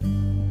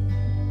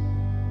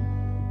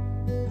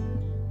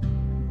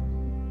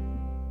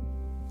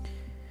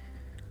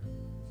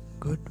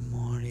Good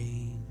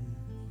morning.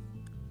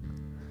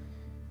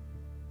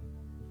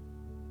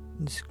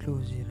 Just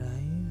close your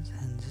eyes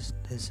and just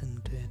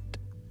listen to it.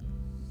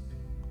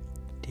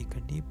 Take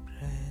a deep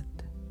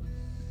breath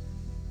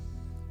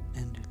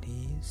and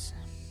release.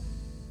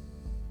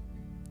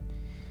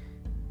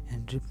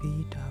 And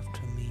repeat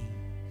after me.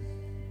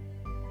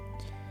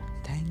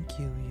 Thank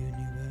you,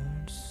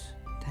 universe.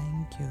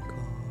 Thank you,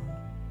 God,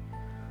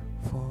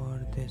 for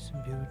this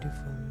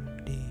beautiful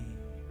day.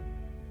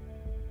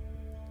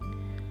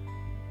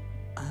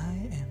 I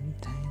am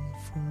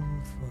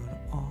thankful for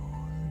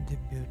all the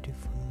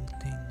beautiful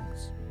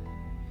things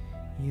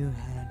you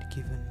had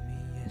given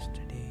me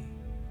yesterday.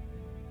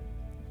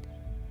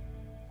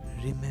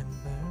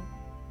 Remember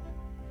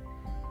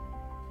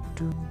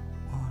 2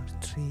 or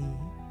 3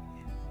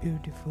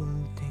 beautiful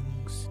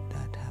things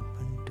that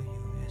happened to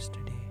you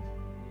yesterday.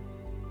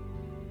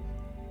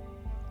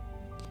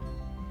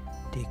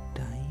 Take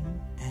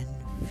time and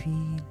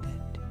feel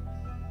it.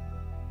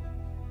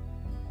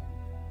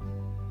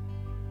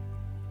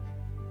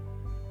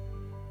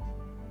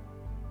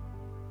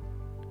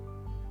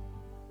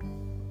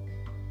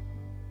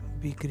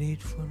 Be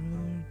grateful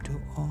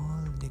to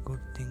all the good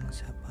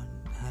things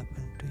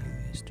happened to you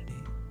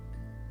yesterday.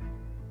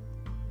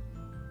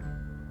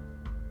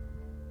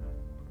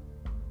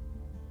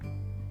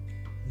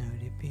 Now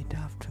repeat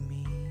after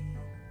me.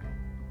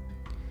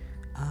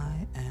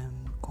 I am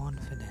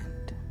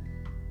confident.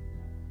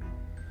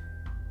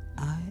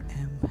 I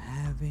am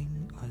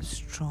having a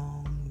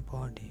strong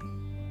body.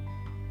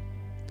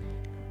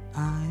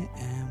 I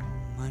am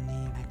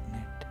money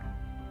magnet.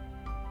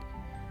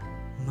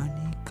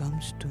 Money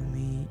comes to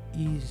me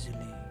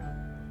easily.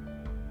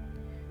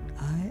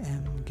 I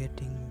am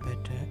getting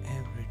better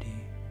every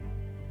day.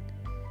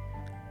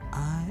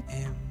 I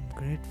am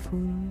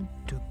grateful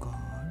to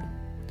God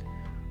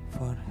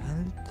for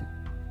health,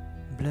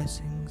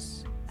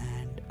 blessings,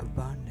 and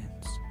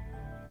abundance.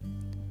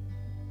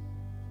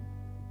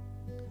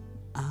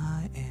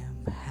 I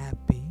am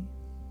happy.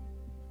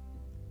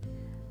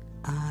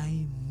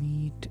 I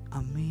meet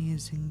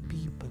amazing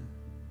people.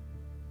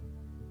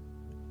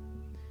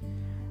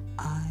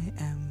 I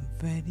am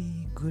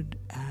very good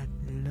at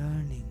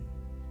learning.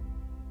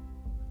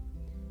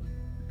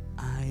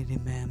 I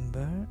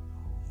remember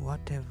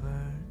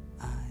whatever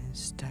I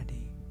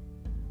study.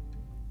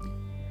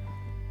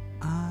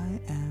 I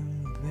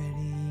am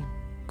very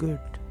good.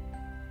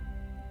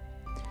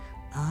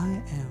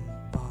 I am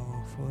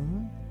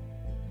powerful.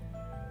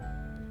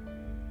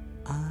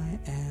 I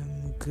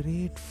am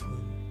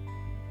grateful.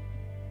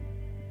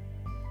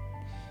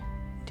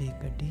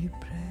 Take a deep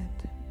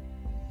breath.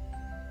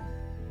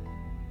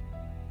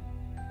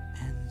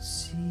 And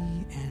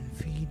see and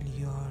feel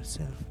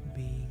yourself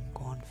being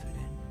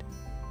confident.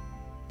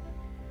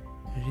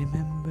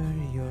 Remember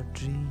your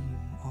dream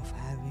of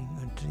having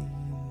a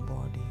dream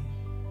body,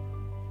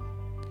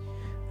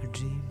 a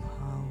dream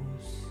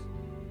house,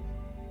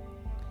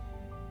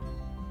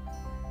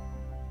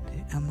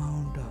 the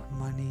amount of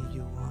money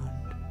you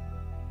want,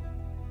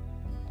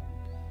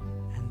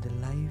 and the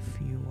life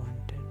you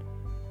wanted.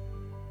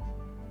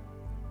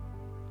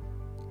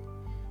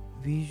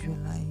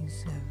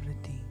 Visualize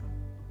everything.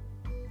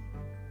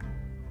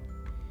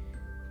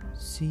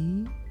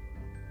 See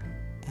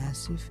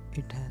as if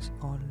it has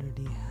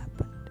already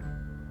happened.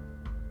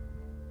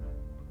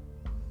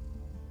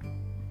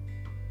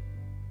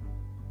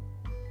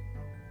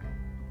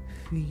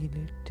 Feel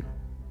it.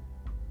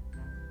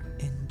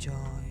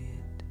 Enjoy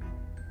it.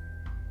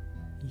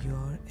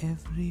 Your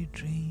every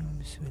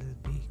dreams will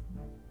be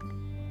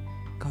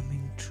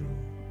coming true.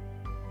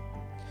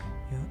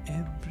 Your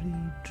every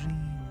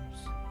dreams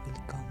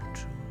will come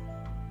true.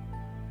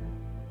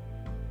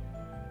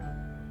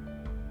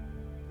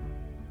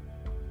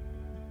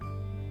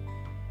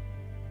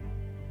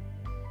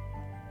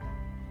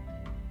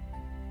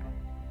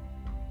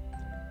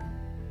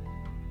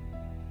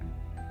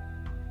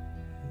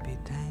 Be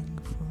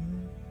thankful.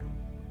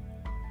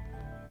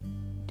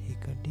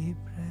 Take a deep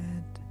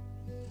breath.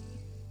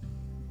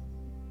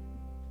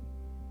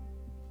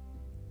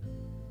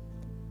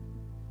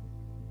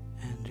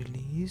 And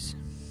release.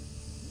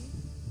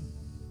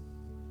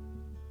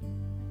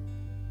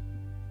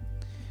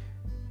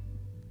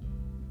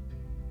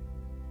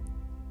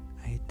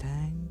 I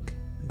thank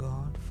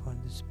God for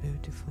this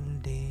beautiful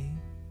day.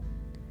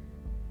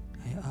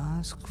 I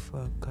ask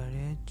for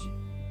courage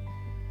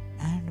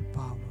and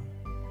power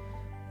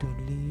to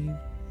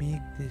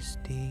make this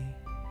day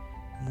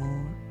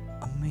more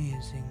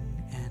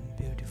amazing and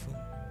beautiful.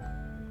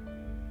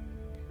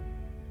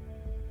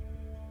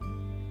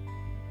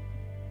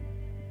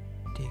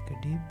 Take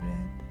a deep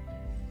breath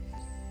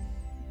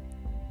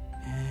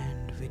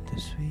and with a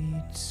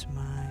sweet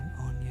smile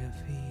on your